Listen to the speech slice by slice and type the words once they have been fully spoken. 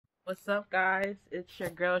What's up, guys? It's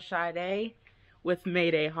your girl Sade with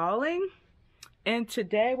Mayday Hauling, and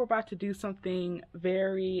today we're about to do something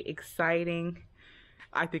very exciting.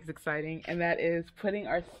 I think it's exciting, and that is putting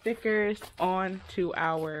our stickers onto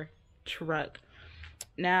our truck.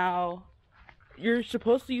 Now, you're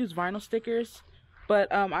supposed to use vinyl stickers, but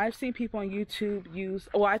I've seen people on YouTube use,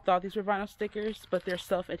 well, I thought these were vinyl stickers, but they're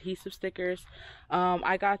self-adhesive stickers.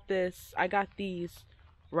 I got these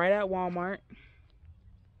right at Walmart.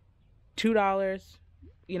 $2,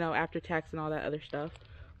 you know, after tax and all that other stuff.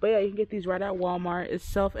 But yeah, you can get these right at Walmart. It's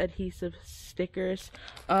self-adhesive stickers.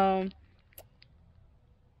 I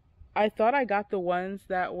thought I got the ones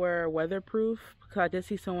that were weatherproof, because I did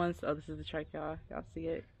see some ones. Oh, this is the truck, y'all see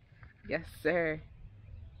it? Yes, sir.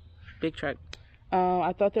 Big truck.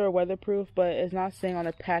 I thought they were weatherproof, but it's not saying on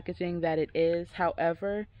the packaging that it is.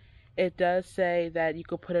 However, it does say that you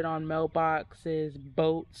could put it on mailboxes,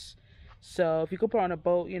 boats. So if you could put on a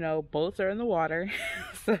boat, you know, boats are in the water.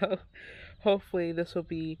 So hopefully this will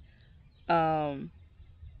be durable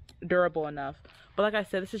enough. But like I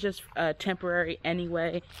said, this is just temporary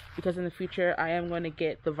anyway, because in the future I am going to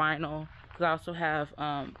get the vinyl, because I also have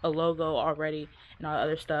a logo already and all the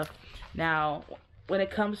other stuff. Now, when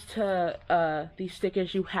it comes to these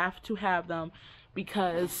stickers, you have to have them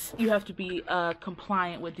because you have to be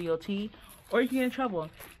compliant with DOT, or you can get in trouble.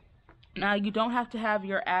 Now, you don't have to have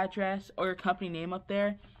your address or your company name up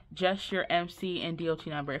there, just your MC and DOT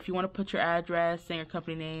number. If you want to put your address and your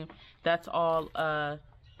company name, that's all,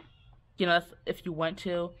 you know, that's if you want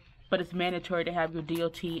to, but it's mandatory to have your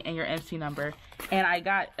DOT and your MC number. And I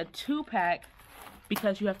got a 2-pack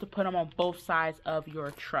because you have to put them on both sides of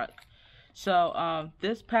your truck. So,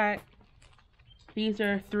 this pack, these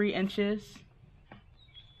are 3 inches.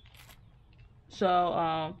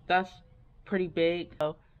 So, that's pretty big.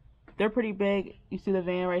 So, they're pretty big. You see the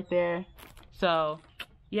van right there. So,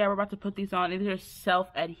 yeah, we're about to put these on. These are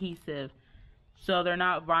self-adhesive. So, they're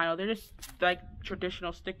not vinyl. They're just like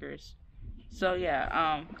traditional stickers. So,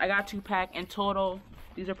 yeah, I got 2-pack in total.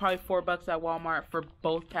 These are probably $4 at Walmart for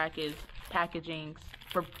both packagings.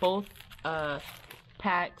 For both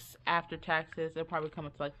packs after taxes, it'll probably come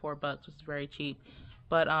up to like $4, which is very cheap.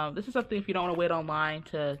 But this is something if you don't want to wait online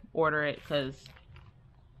to order it, because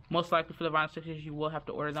most likely for the vinyl stickers, you will have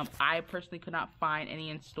to order them. I personally could not find any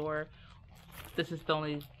in store. This is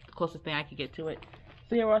the closest thing I could get to it.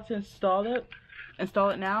 So yeah, we're about to install it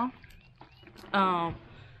now.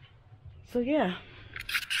 So yeah.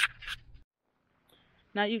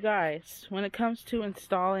 Now you guys, when it comes to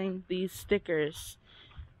installing these stickers,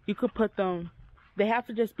 you could put them, they have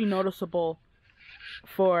to just be noticeable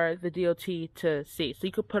for the DOT to see. So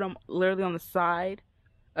you could put them literally on the side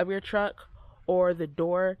of your truck, or the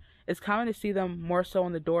door. It's common to see them more so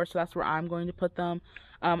on the door, so that's where I'm going to put them.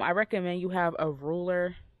 I recommend you have a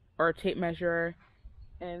ruler or a tape measure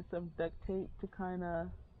and some duct tape to kind of,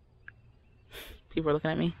 people are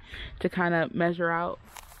looking at me, to kind of measure out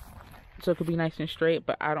so it could be nice and straight,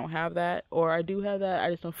 but I don't have that, or I do have that,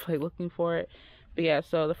 I just don't feel like looking for it. But yeah,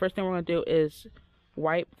 so the first thing we're going to do is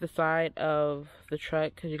wipe the side of the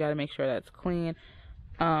truck, because you got to make sure that's clean.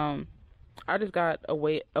 I just got a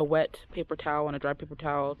wet paper towel and a dry paper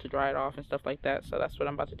towel to dry it off and stuff like that. So that's what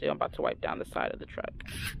I'm about to do. I'm about to wipe down the side of the truck.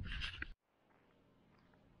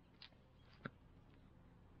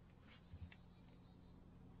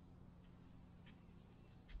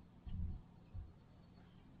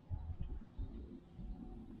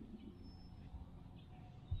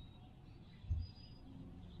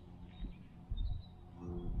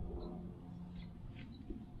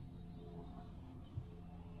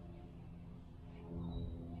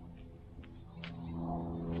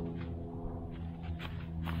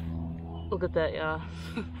 Look at that, y'all.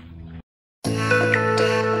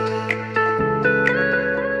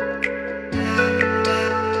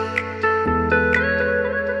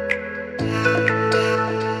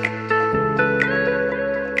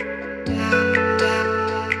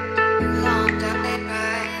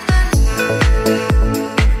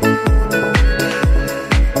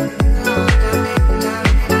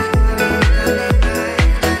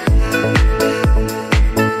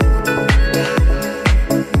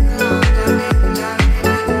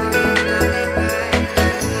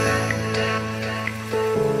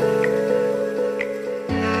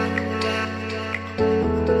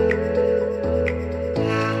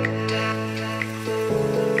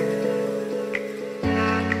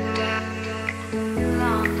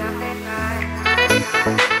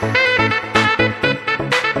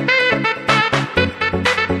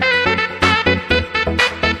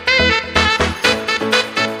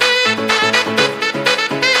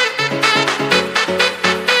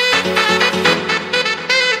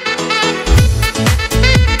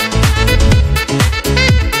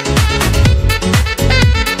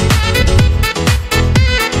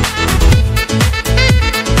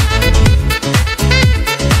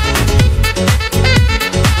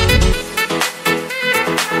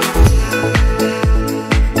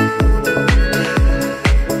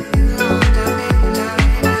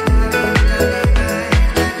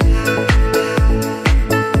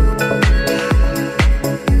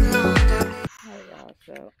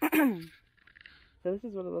 So so this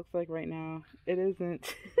is what it looks like right now. It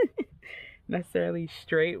isn't necessarily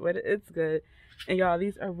straight, but it's good. And y'all,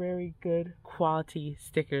 these are very good quality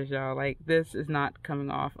stickers, y'all. Like, this is not coming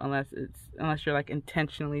off unless you're like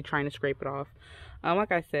intentionally trying to scrape it off.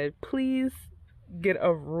 Like I said, please get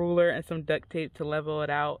a ruler and some duct tape to level it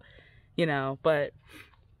out, you know. But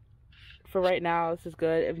for right now, this is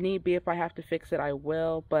good. If need be, if I have to fix it, I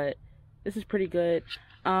will. But this is pretty good.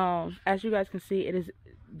 As you guys can see, it is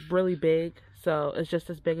really big, so it's just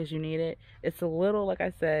as big as you need it. It's a little, like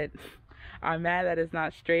I said, I'm mad that it's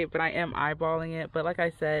not straight, but I am eyeballing it. But like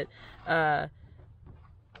I said,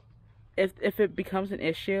 if it becomes an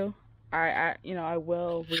issue, I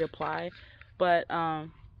will reapply. But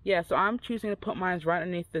yeah, so I'm choosing to put mine right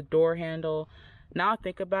underneath the door handle. Now I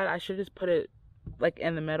think about it, I should just put it like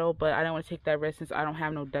in the middle, but I don't want to take that risk since I don't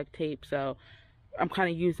have no duct tape. So I'm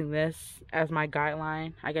kind of using this as my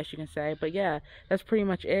guideline, I guess you can say. But yeah, that's pretty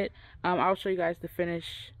much it. I'll show you guys the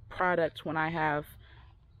finished product when I have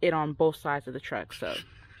it on both sides of the truck. So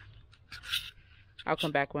I'll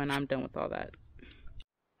come back when I'm done with all that.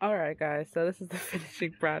 Alright guys, so this is the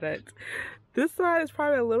finishing product. This side is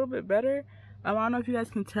probably a little bit better. I don't know if you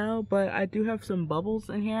guys can tell, but I do have some bubbles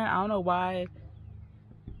in here. I don't know why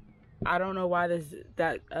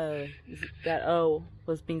that O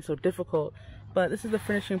was being so difficult. But this is the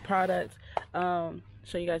finishing product. Show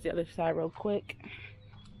you guys the other side real quick.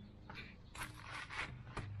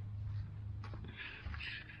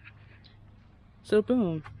 So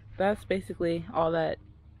boom, that's basically all that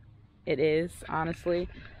it is, honestly.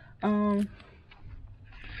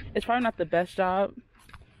 It's probably not the best job,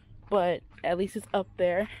 but at least it's up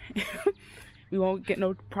there. We won't get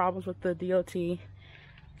no problems with the DOT.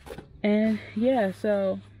 And yeah,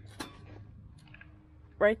 so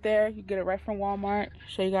right there, you get it right from Walmart.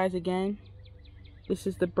 Show you guys again. This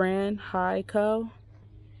is the brand Hi-Co,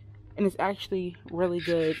 and it's actually really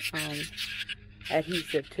good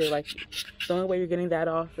adhesive too. Like, the only way you're getting that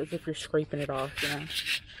off is if you're scraping it off, you know.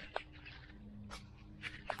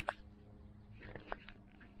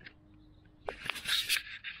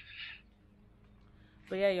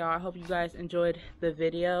 But yeah, y'all, I hope you guys enjoyed the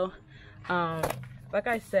video. Like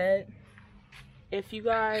I said, if you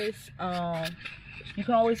guys, you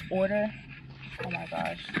can always order. Oh my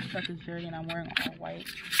gosh, this truck is dirty and I'm wearing all white.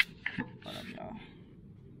 Hold up, y'all.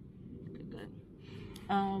 Good.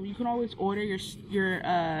 You can always order your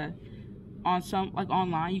on some, like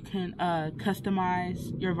online, you can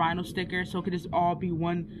customize your vinyl sticker so it could just all be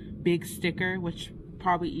one big sticker, which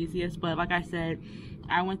probably easiest. But like I said,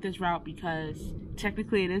 I went this route because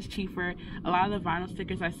technically it is cheaper. A lot of the vinyl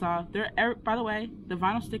stickers I saw, by the way, the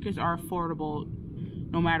vinyl stickers are affordable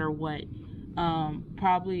no matter what.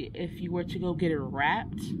 Probably if you were to go get it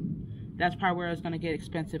wrapped, that's probably where it's going to get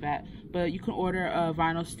expensive at. But you can order a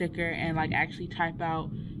vinyl sticker and like actually type out,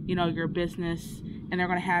 you know, your business, and they're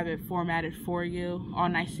going to have it formatted for you, all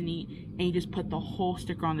nice and neat, and you just put the whole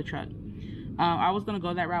sticker on the truck. I was going to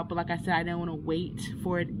go that route, but like I said, I didn't want to wait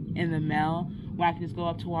for it in the mail when I could just go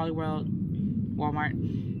up to Walmart,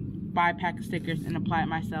 buy a pack of stickers and apply it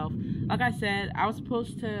myself. Like I said, I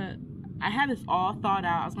had this all thought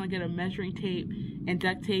out. I was going to get a measuring tape and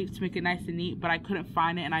duct tape to make it nice and neat, but I couldn't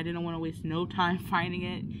find it, and I didn't want to waste no time finding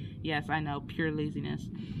it. Yes, I know, pure laziness.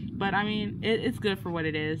 But, I mean, it's good for what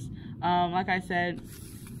it is. Like I said,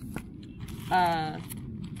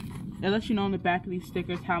 it lets you know on the back of these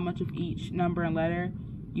stickers how much of each number and letter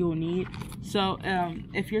you will need. So,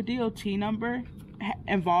 if your DOT number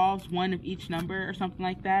involves one of each number or something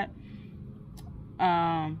like that,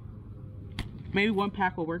 maybe one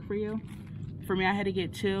pack will work for you. For me, I had to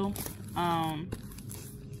get 2.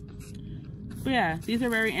 But yeah, these are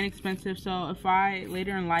very inexpensive. So if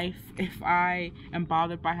later in life, if I am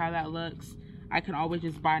bothered by how that looks, I can always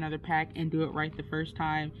just buy another pack and do it right the first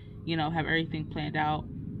time. You know, have everything planned out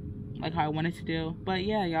like how I wanted to do. But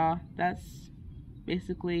yeah, y'all, that's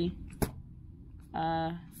basically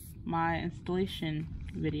my installation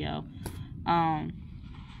video.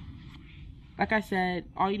 Like I said,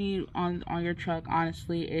 all you need on your truck,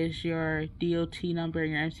 honestly, is your DOT number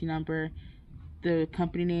and your MC number, the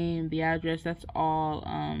company name, the address. That's all.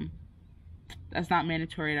 That's not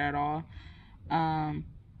mandatory at all.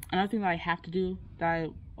 Another thing that I have to do, I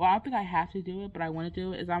don't think I have to do it, but I want to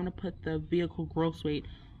do it, is I'm going to put the vehicle gross weight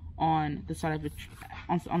on the side of the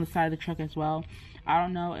on the side of the truck as well. I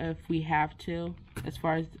don't know if we have to as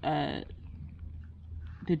far as the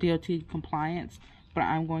DOT compliance, but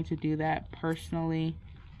I'm going to do that personally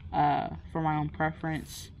for my own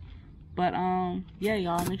preference. But yeah,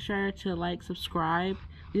 y'all, make sure to like, subscribe,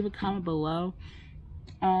 leave a comment below.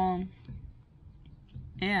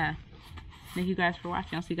 Yeah, Thank you guys for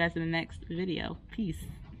watching. I'll see you guys in the next video. Peace.